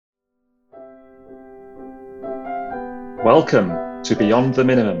Welcome to Beyond the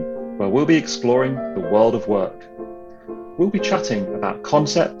Minimum, where we'll be exploring the world of work. We'll be chatting about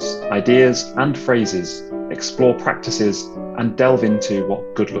concepts, ideas, and phrases, explore practices, and delve into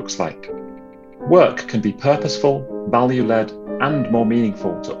what good looks like. Work can be purposeful, value-led, and more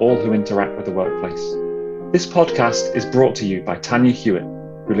meaningful to all who interact with the workplace. This podcast is brought to you by Tanya Hewitt,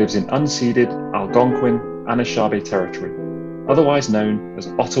 who lives in unceded Algonquin Anishinaabe territory, otherwise known as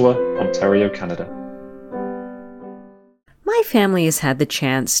Ottawa, Ontario, Canada. My family has had the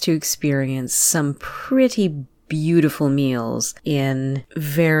chance to experience some pretty beautiful meals in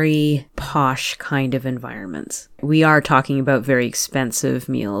very posh kind of environments. We are talking about very expensive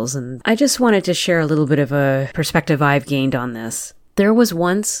meals, and I just wanted to share a little bit of a perspective I've gained on this. There was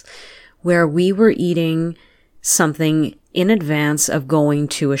once where we were eating something in advance of going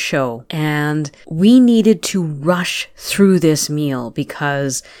to a show, and we needed to rush through this meal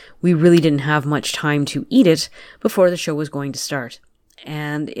because we really didn't have much time to eat it before the show was going to start.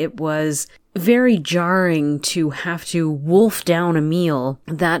 And it was very jarring to have to wolf down a meal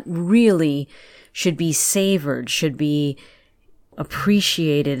that really should be savored, should be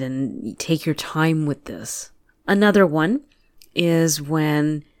appreciated, and take your time with this. Another one is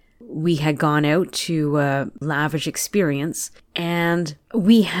when we had gone out to a lavish experience and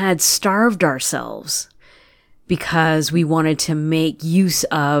we had starved ourselves because we wanted to make use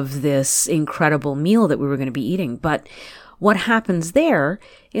of this incredible meal that we were going to be eating. But what happens there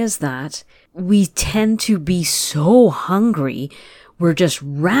is that we tend to be so hungry, we're just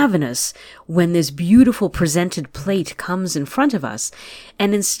ravenous when this beautiful presented plate comes in front of us.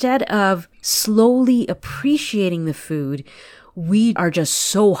 And instead of slowly appreciating the food, we are just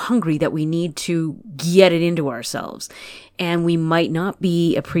so hungry that we need to get it into ourselves. And we might not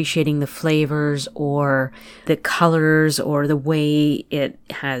be appreciating the flavors or the colors or the way it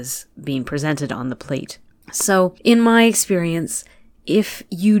has been presented on the plate. So in my experience, if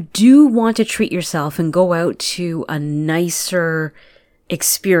you do want to treat yourself and go out to a nicer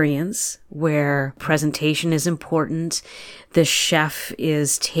experience where presentation is important, the chef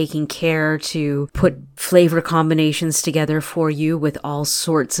is taking care to put flavor combinations together for you with all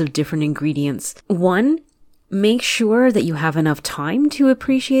sorts of different ingredients. One, make sure that you have enough time to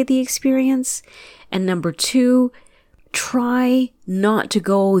appreciate the experience. And number two, try not to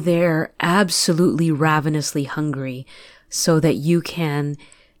go there absolutely ravenously hungry so that you can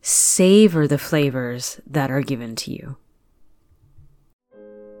savor the flavors that are given to you.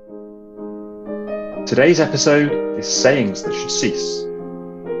 Today's episode is Sayings That Should Cease.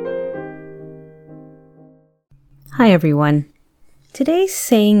 Hi everyone. Today's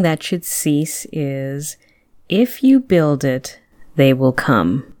saying that should cease is, if you build it, they will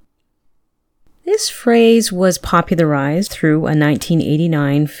come. This phrase was popularized through a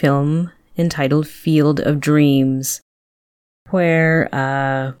 1989 film entitled Field of Dreams, where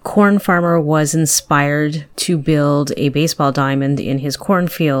a corn farmer was inspired to build a baseball diamond in his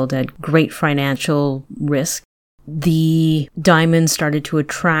cornfield at great financial risk. The diamond started to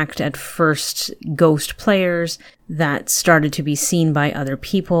attract at first ghost players that started to be seen by other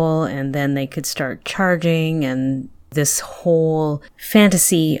people, and then they could start charging, and this whole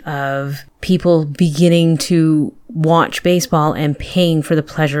fantasy of people beginning to watch baseball and paying for the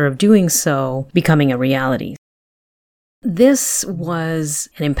pleasure of doing so becoming a reality. This was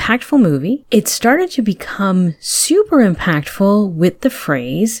an impactful movie. It started to become super impactful with the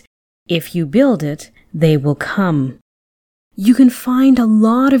phrase, if you build it, they will come. You can find a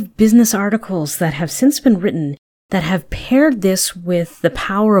lot of business articles that have since been written that have paired this with the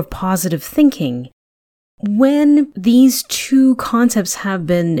power of positive thinking. When these two concepts have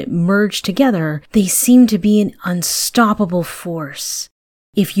been merged together, they seem to be an unstoppable force.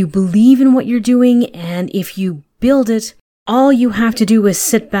 If you believe in what you're doing and if you build it, all you have to do is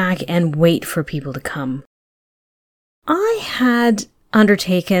sit back and wait for people to come. I had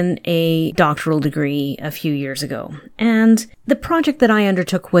undertaken a doctoral degree a few years ago, and the project that I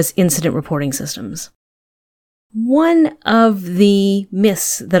undertook was incident reporting systems. One of the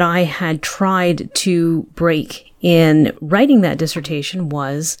myths that I had tried to break in writing that dissertation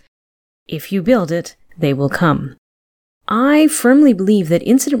was, if you build it, they will come. I firmly believe that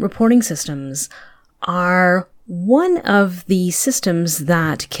incident reporting systems are one of the systems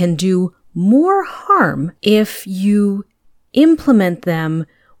that can do more harm if you implement them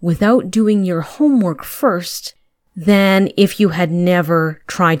without doing your homework first than if you had never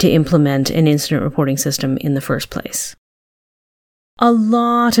tried to implement an incident reporting system in the first place. A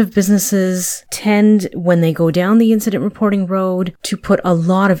lot of businesses tend, when they go down the incident reporting road, to put a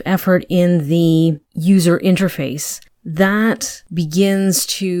lot of effort in the user interface that begins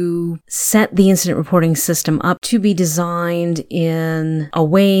to set the incident reporting system up to be designed in a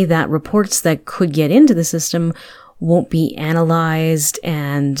way that reports that could get into the system won't be analyzed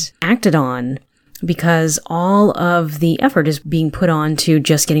and acted on, because all of the effort is being put on to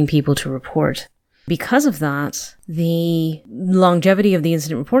just getting people to report. Because of that, the longevity of the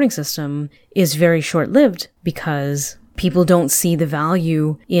incident reporting system is very short-lived, because people don't see the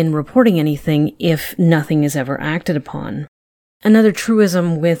value in reporting anything if nothing is ever acted upon. Another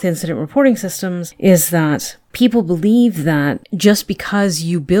truism with incident reporting systems is that people believe that just because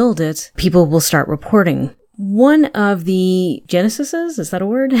you build it, people will start reporting. One of the genesises, is that a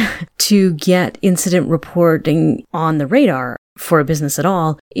word, to get incident reporting on the radar for a business at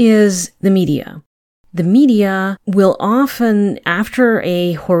all is the media. The media will often, after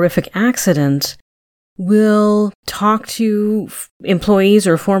a horrific accident, will talk to employees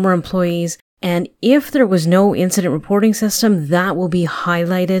or former employees, and if there was no incident reporting system, that will be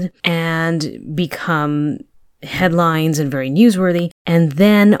highlighted and become headlines and very newsworthy. And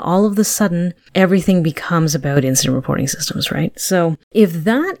then all of a sudden, everything becomes about incident reporting systems, right? So if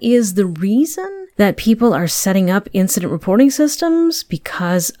that is the reason that people are setting up incident reporting systems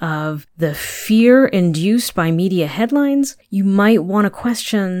because of the fear induced by media headlines, you might want to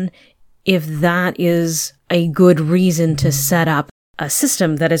question if that is a good reason to set up a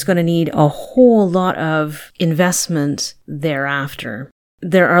system that is going to need a whole lot of investment thereafter.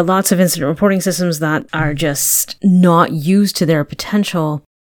 There are lots of incident reporting systems that are just not used to their potential,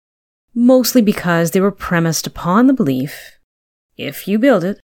 mostly because they were premised upon the belief, if you build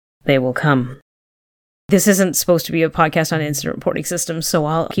it, they will come. This isn't supposed to be a podcast on incident reporting systems, so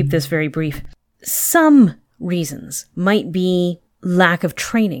I'll keep this very brief. Some reasons might be lack of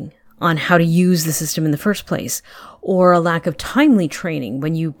training on how to use the system in the first place, or a lack of timely training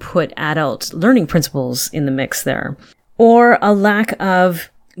when you put adult learning principles in the mix there, or a lack of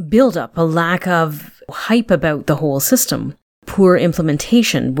build-up, a lack of hype about the whole system. Poor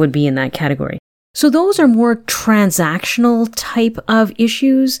implementation would be in that category. So those are more transactional type of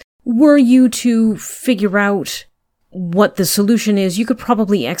issues. Were you to figure out what the solution is, you could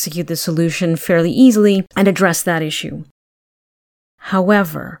probably execute the solution fairly easily and address that issue.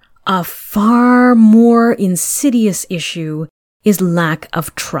 However, a far more insidious issue is lack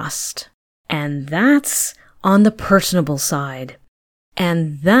of trust. And that's on the personable side.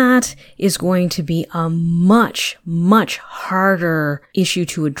 And that is going to be a much, much harder issue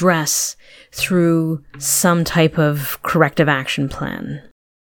to address through some type of corrective action plan.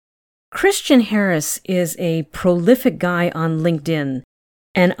 Christian Harris is a prolific guy on LinkedIn,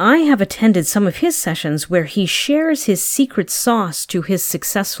 and I have attended some of his sessions where he shares his secret sauce to his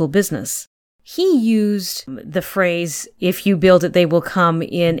successful business. He used the phrase, if you build it, they will come,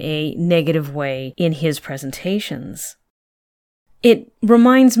 in a negative way in his presentations. It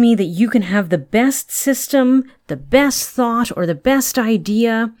reminds me that you can have the best system, the best thought, or the best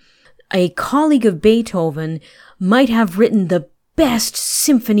idea. A colleague of Beethoven might have written the best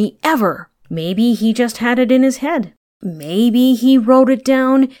symphony ever. Maybe he just had it in his head. Maybe he wrote it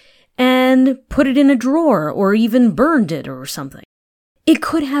down and put it in a drawer or even burned it or something. It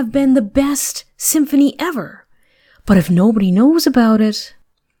could have been the best symphony ever. But if nobody knows about it,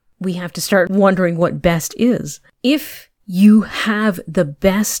 we have to start wondering what best is. If you have the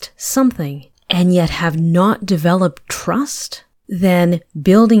best something and yet have not developed trust, then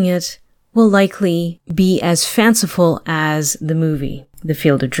building it will likely be as fanciful as the movie, The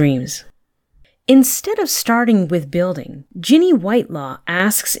Field of Dreams. Instead of starting with building, Ginny Whitelaw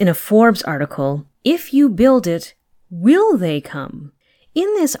asks in a Forbes article, if you build it, will they come?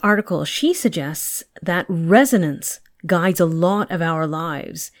 In this article, she suggests that resonance guides a lot of our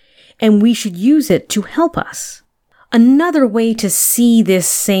lives, and we should use it to help us. Another way to see this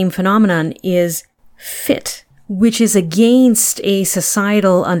same phenomenon is fit, which is against a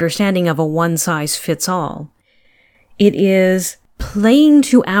societal understanding of a one-size-fits-all. It is playing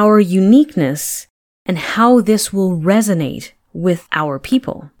to our uniqueness and how this will resonate with our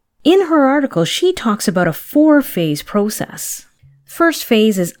people. In her article, she talks about a 4-phase process. First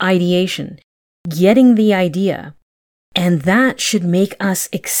phase is ideation, getting the idea, and that should make us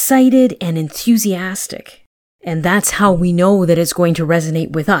excited and enthusiastic. And that's how we know that it's going to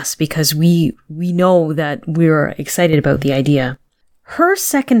resonate with us, because we know that we're excited about the idea. Her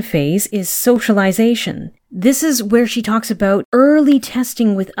second phase is socialization. This is where she talks about early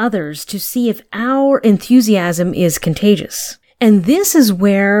testing with others to see if our enthusiasm is contagious. And this is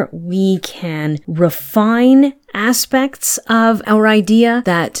where we can refine aspects of our idea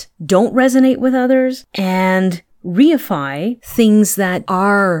that don't resonate with others and reify things that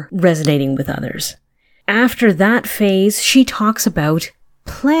are resonating with others. After that phase, she talks about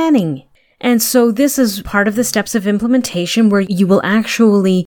planning. And so this is part of the steps of implementation where you will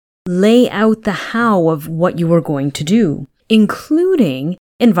actually lay out the how of what you are going to do, including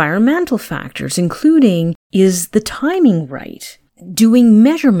environmental factors, including is the timing right? Doing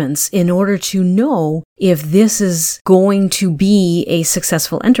measurements in order to know if this is going to be a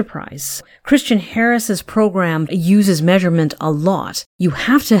successful enterprise. Christian Harris's program uses measurement a lot. You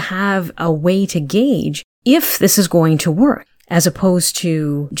have to have a way to gauge if this is going to work, as opposed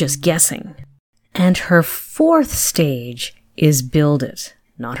to just guessing. And her fourth stage is build it.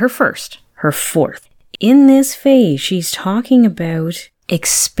 Not her first, her fourth. In this phase, she's talking about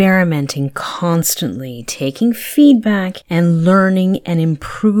experimenting constantly, taking feedback and learning and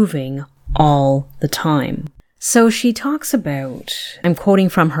improving all the time. So she talks about, I'm quoting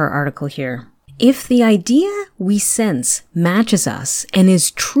from her article here, if the idea we sense matches us and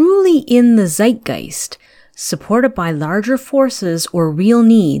is truly in the zeitgeist, supported by larger forces or real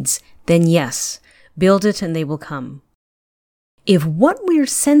needs, then yes, build it and they will come. If what we're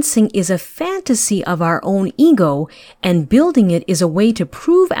sensing is a fantasy of our own ego and building it is a way to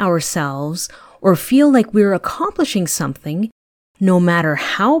prove ourselves or feel like we're accomplishing something, no matter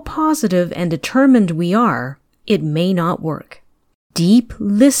how positive and determined we are, it may not work. Deep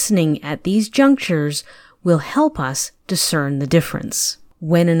listening at these junctures will help us discern the difference.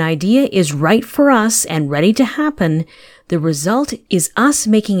 When an idea is right for us and ready to happen, the result is us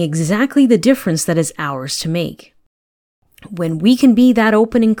making exactly the difference that is ours to make. When we can be that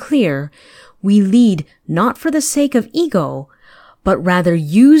open and clear, we lead not for the sake of ego, but rather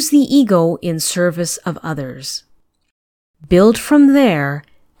use the ego in service of others. Build from there,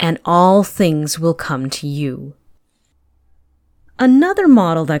 and all things will come to you. Another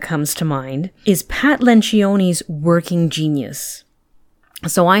model that comes to mind is Pat Lencioni's Working Genius.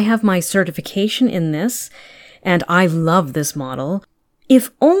 So I have my certification in this, and I love this model,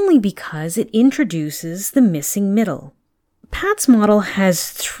 if only because it introduces the missing middle. Pat's model has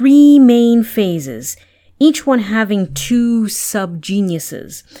 3 main phases, each one having 2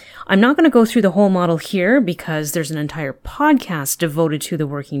 sub-geniuses. I'm not going to go through the whole model here because there's an entire podcast devoted to the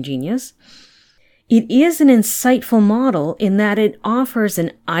working genius. It is an insightful model in that it offers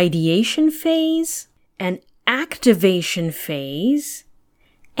an ideation phase, an activation phase,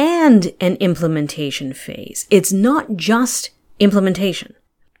 and an implementation phase. It's not just implementation.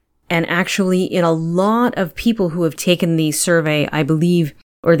 And actually, in a lot of people who have taken the survey, I believe,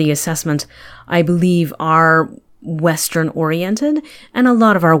 or the assessment, I believe are Western oriented. And a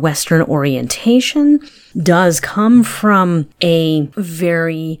lot of our Western orientation does come from a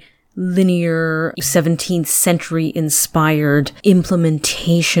very linear 17th century inspired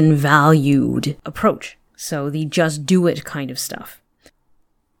implementation valued approach. So the just do it kind of stuff.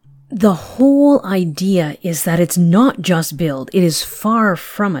 The whole idea is that it's not just build. It is far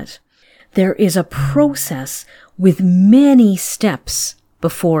from it. There is a process with many steps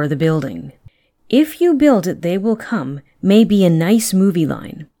before the building. If you build it, they will come may be a nice movie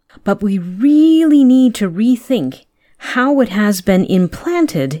line, but we really need to rethink how it has been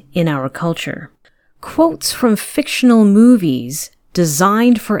implanted in our culture. Quotes from fictional movies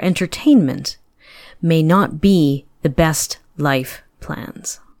designed for entertainment may not be the best life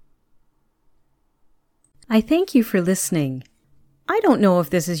plans. I thank you for listening. I don't know if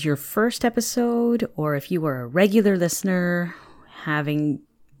this is your first episode or if you are a regular listener, having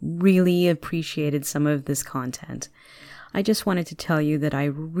really appreciated some of this content. I just wanted to tell you that I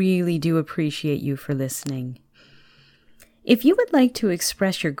really do appreciate you for listening. If you would like to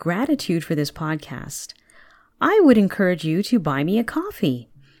express your gratitude for this podcast, I would encourage you to buy me a coffee.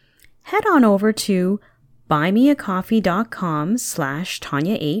 Head on over to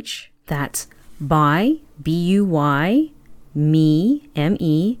buymeacoffee.com/Tanya H. That's buy, B-U-Y, me,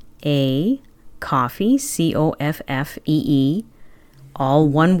 M-E-A, coffee, C-O-F-F-E-E, all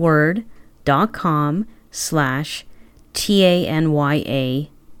one word, .com/Tanya-H,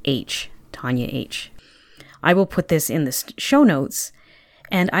 Tanya H. I will put this in the show notes,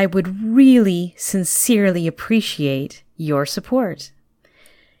 and I would really sincerely appreciate your support.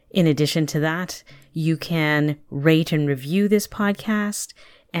 In addition to that, you can rate and review this podcast,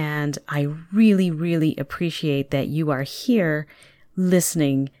 and I really, really appreciate that you are here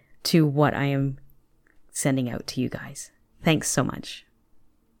listening to what I am sending out to you guys. Thanks so much.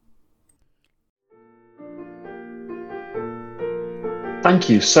 Thank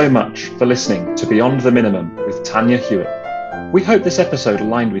you so much for listening to Beyond the Minimum with Tanya Hewitt. We hope this episode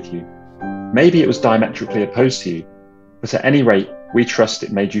aligned with you. Maybe it was diametrically opposed to you, but at any rate, we trust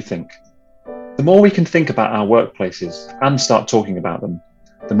it made you think. The more we can think about our workplaces and start talking about them,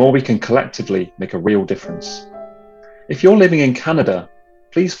 the more we can collectively make a real difference. If you're living in Canada,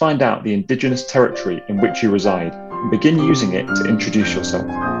 please find out the Indigenous territory in which you reside and begin using it to introduce yourself.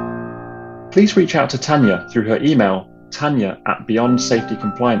 Please reach out to Tanya through her email,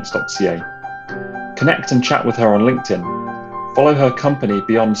 tanya@beyondsafetycompliance.ca. Connect and chat with her on LinkedIn. Follow her company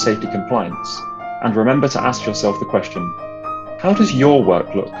Beyond Safety Compliance. And remember to ask yourself the question, how does your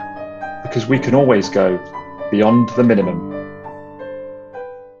work look? Because we can always go beyond the minimum.